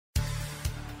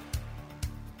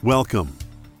Welcome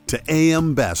to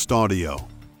AM Best Audio.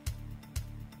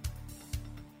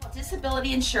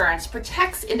 Disability insurance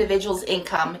protects individuals'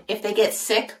 income if they get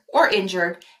sick or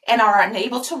injured and are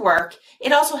unable to work.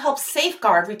 It also helps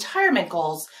safeguard retirement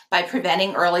goals by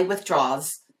preventing early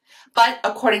withdrawals. But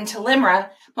according to LIMRA,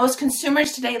 most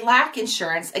consumers today lack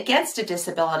insurance against a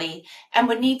disability and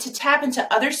would need to tap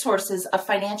into other sources of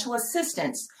financial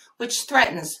assistance, which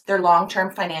threatens their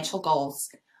long-term financial goals.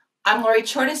 I'm Lori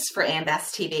Chortis for AM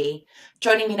Best TV.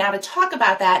 Joining me now to talk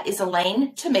about that is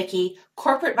Elaine Tomicki,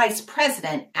 Corporate Vice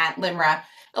President at LIMRA.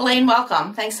 Elaine,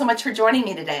 welcome. Thanks so much for joining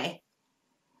me today.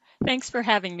 Thanks for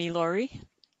having me, Lori.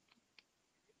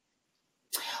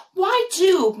 Why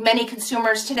do many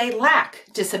consumers today lack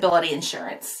disability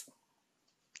insurance?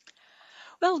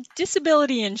 Well,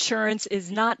 disability insurance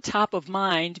is not top of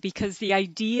mind because the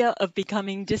idea of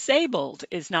becoming disabled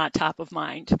is not top of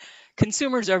mind.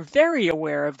 Consumers are very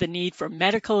aware of the need for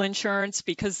medical insurance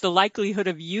because the likelihood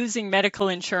of using medical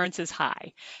insurance is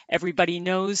high. Everybody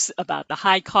knows about the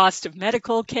high cost of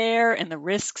medical care and the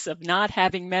risks of not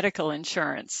having medical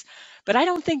insurance. But I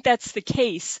don't think that's the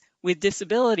case with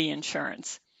disability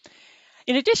insurance.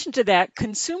 In addition to that,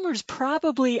 consumers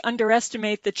probably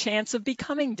underestimate the chance of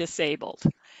becoming disabled.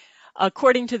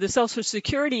 According to the Social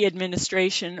Security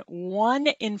Administration, 1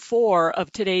 in 4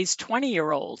 of today's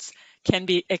 20-year-olds can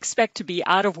expect to be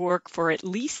out of work for at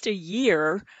least a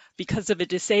year because of a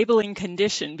disabling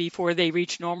condition before they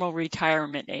reach normal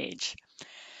retirement age.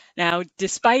 Now,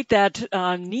 despite that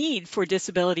need for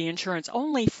disability insurance,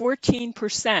 only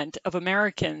 14% of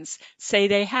Americans say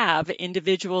they have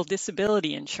individual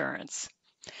disability insurance.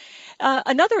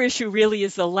 Another issue really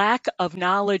is the lack of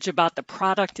knowledge about the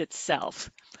product itself.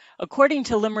 According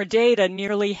to LIMRA data,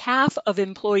 nearly half of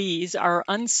employees are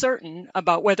uncertain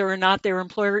about whether or not their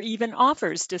employer even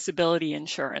offers disability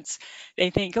insurance. They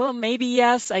think, oh, maybe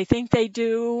yes, I think they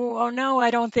do. Oh, no,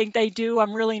 I don't think they do.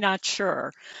 I'm really not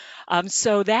sure.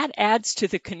 So that adds to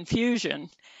the confusion.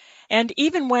 And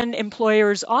even when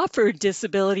employers offer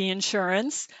disability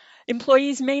insurance,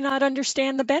 employees may not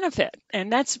understand the benefit.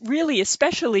 And that's really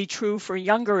especially true for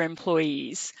younger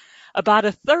employees. About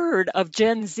a third of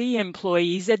Gen Z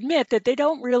employees admit that they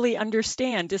don't really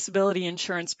understand disability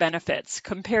insurance benefits,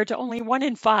 compared to only 1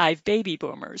 in 5 baby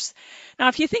boomers. Now,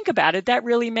 if you think about it, that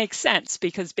really makes sense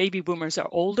because baby boomers are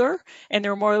older and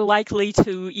they're more likely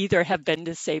to either have been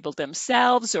disabled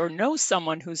themselves or know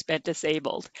someone who's been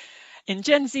disabled. And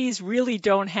Gen Zs really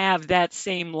don't have that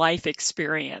same life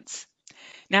experience.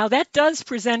 Now, that does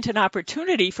present an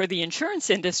opportunity for the insurance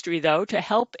industry, though, to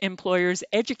help employers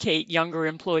educate younger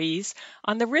employees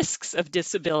on the risks of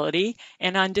disability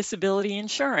and on disability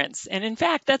insurance. And in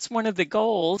fact, that's one of the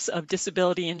goals of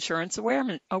Disability Insurance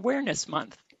Awareness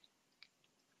Month.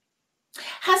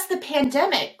 Has the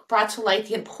pandemic brought to light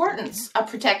the importance of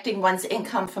protecting one's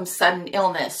income from sudden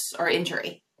illness or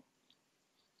injury?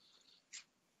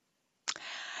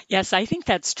 Yes, I think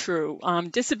that's true.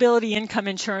 Disability income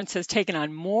insurance has taken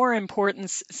on more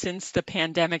importance since the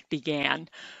pandemic began.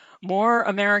 More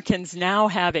Americans now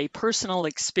have a personal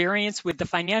experience with the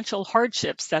financial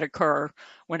hardships that occur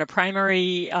when a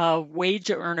primary wage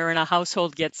earner in a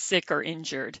household gets sick or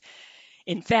injured.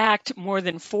 In fact, more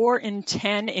than 4 in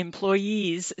 10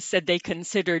 employees said they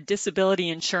consider disability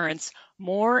insurance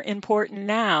more important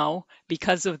now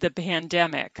because of the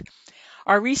pandemic.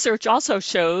 Our research also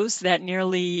shows that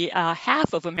nearly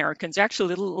half of Americans,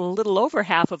 actually a little over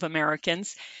half of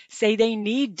Americans, say they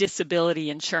need disability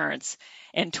insurance.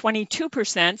 And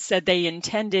 22% said they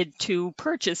intended to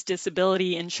purchase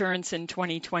disability insurance in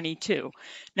 2022.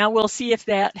 Now, we'll see if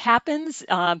that happens.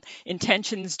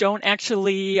 Intentions don't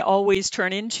actually always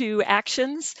turn into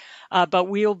actions, but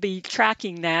we'll be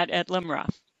tracking that at LIMRA.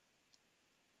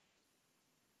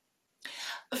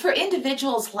 For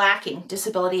individuals lacking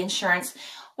disability insurance,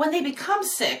 when they become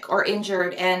sick or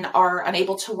injured and are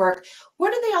unable to work,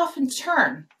 where do they often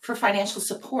turn for financial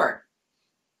support?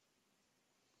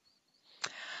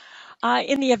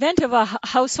 In the event of a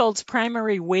household's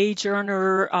primary wage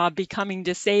earner becoming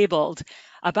disabled,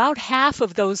 about half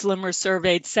of those LIMRA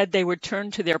surveyed said they would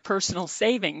turn to their personal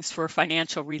savings for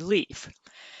financial relief.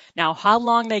 Now, how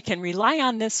long they can rely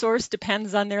on this source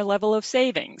depends on their level of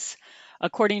savings.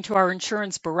 According to our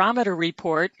Insurance Barometer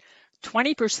report,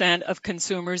 20% of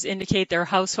consumers indicate their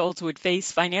households would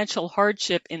face financial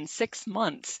hardship in 6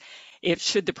 months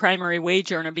should the primary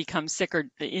wage earner become sick or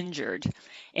injured.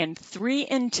 And 3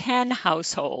 in 10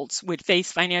 households would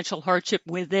face financial hardship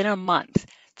within a month.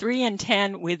 3 in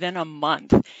 10 within a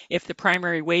month if the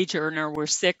primary wage earner were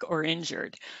sick or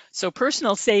injured. So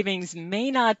personal savings may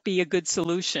not be a good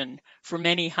solution for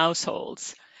many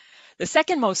households. The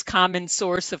second most common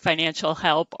source of financial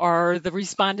help are the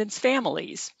respondents'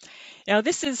 families. Now,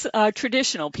 this is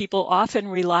traditional. People often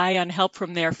rely on help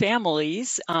from their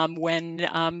families when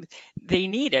they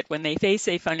need it, when they face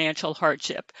a financial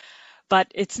hardship.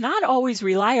 But it's not always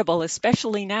reliable,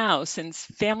 especially now, since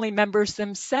family members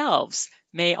themselves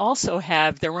may also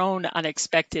have their own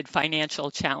unexpected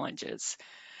financial challenges.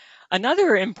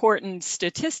 Another important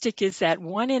statistic is that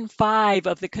 1 in 5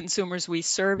 of the consumers we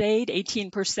surveyed,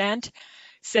 18%,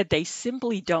 said they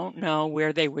simply don't know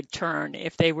where they would turn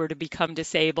if they were to become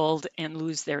disabled and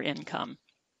lose their income.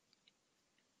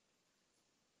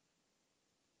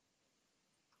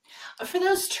 For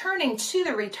those turning to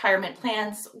the retirement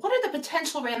plans, what are the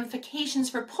potential ramifications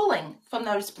for pulling from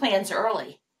those plans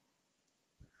early?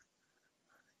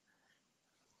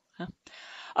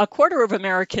 A quarter of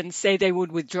Americans say they would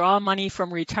withdraw money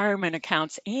from retirement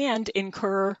accounts and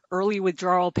incur early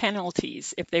withdrawal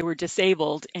penalties if they were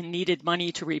disabled and needed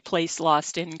money to replace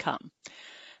lost income.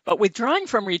 But withdrawing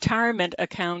from retirement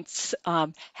accounts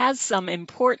has some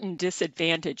important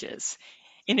disadvantages.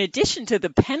 In addition to the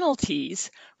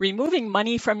penalties, removing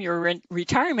money from your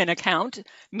retirement account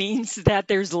means that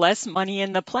there's less money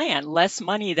in the plan, less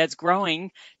money that's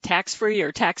growing tax-free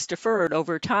or tax-deferred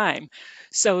over time.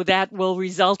 So that will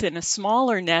result in a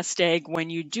smaller nest egg when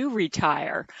you do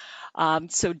retire.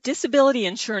 So disability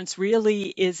insurance really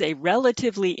is a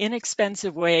relatively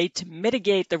inexpensive way to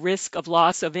mitigate the risk of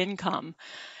loss of income,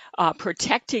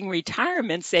 protecting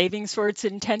retirement savings for its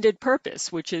intended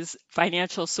purpose, which is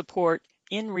financial support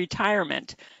in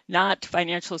retirement, not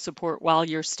financial support while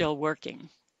you're still working.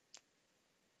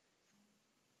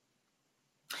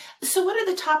 So what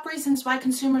are the top reasons why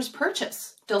consumers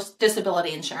purchase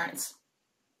disability insurance?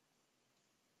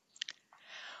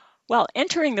 Well,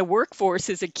 entering the workforce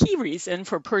is a key reason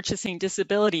for purchasing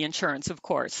disability insurance, of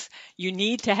course. You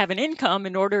need to have an income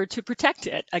in order to protect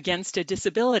it against a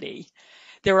disability.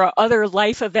 There are other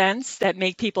life events that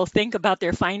make people think about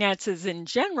their finances in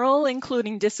general,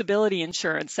 including disability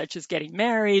insurance, such as getting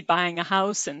married, buying a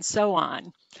house, and so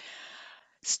on.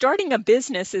 Starting a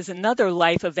business is another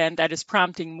life event that is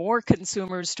prompting more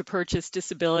consumers to purchase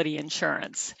disability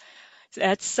insurance.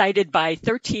 That's cited by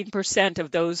 13% of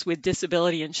those with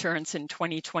disability insurance in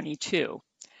 2022.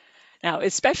 Now,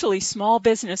 especially small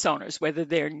business owners, whether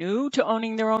they're new to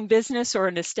owning their own business or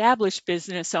an established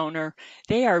business owner,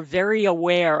 they are very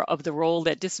aware of the role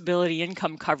that disability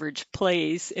income coverage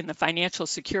plays in the financial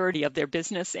security of their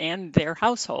business and their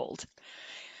household.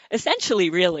 Essentially,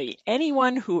 really,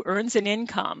 anyone who earns an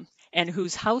income and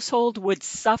whose household would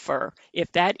suffer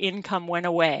if that income went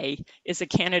away is a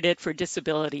candidate for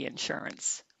disability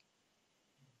insurance.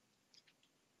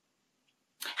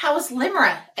 How is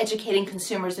LIMRA educating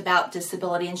consumers about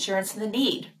disability insurance and the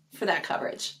need for that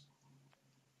coverage?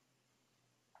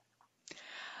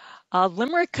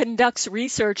 LIMRA conducts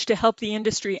research to help the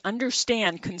industry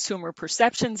understand consumer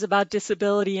perceptions about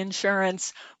disability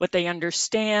insurance, what they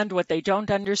understand, what they don't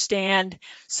understand,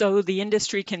 so the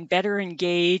industry can better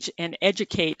engage and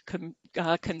educate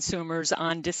consumers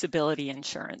on disability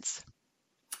insurance.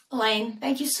 Elaine,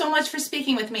 thank you so much for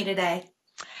speaking with me today.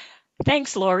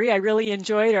 Thanks, Lori. I really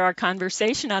enjoyed our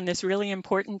conversation on this really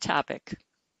important topic.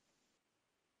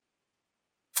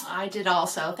 I did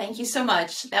also. Thank you so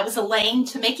much. That was Elaine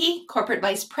Tomicki, Corporate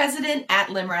Vice President at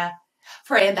LIMRA.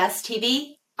 For AM Best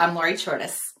TV, I'm Lori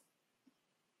Chortis.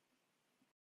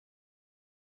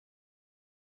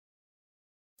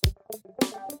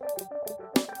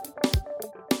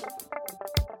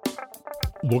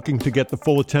 Looking to get the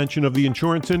full attention of the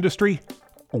insurance industry?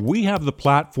 We have the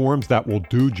platforms that will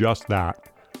do just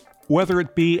that. Whether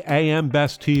it be AM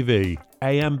Best TV,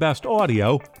 AM Best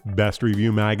Audio, Best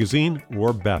Review Magazine,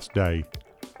 or Best Day.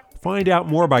 Find out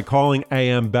more by calling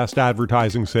AM Best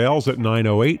Advertising Sales at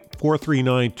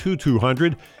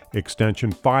 908-439-2200,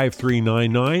 extension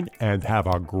 5399, and have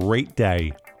a great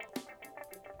day.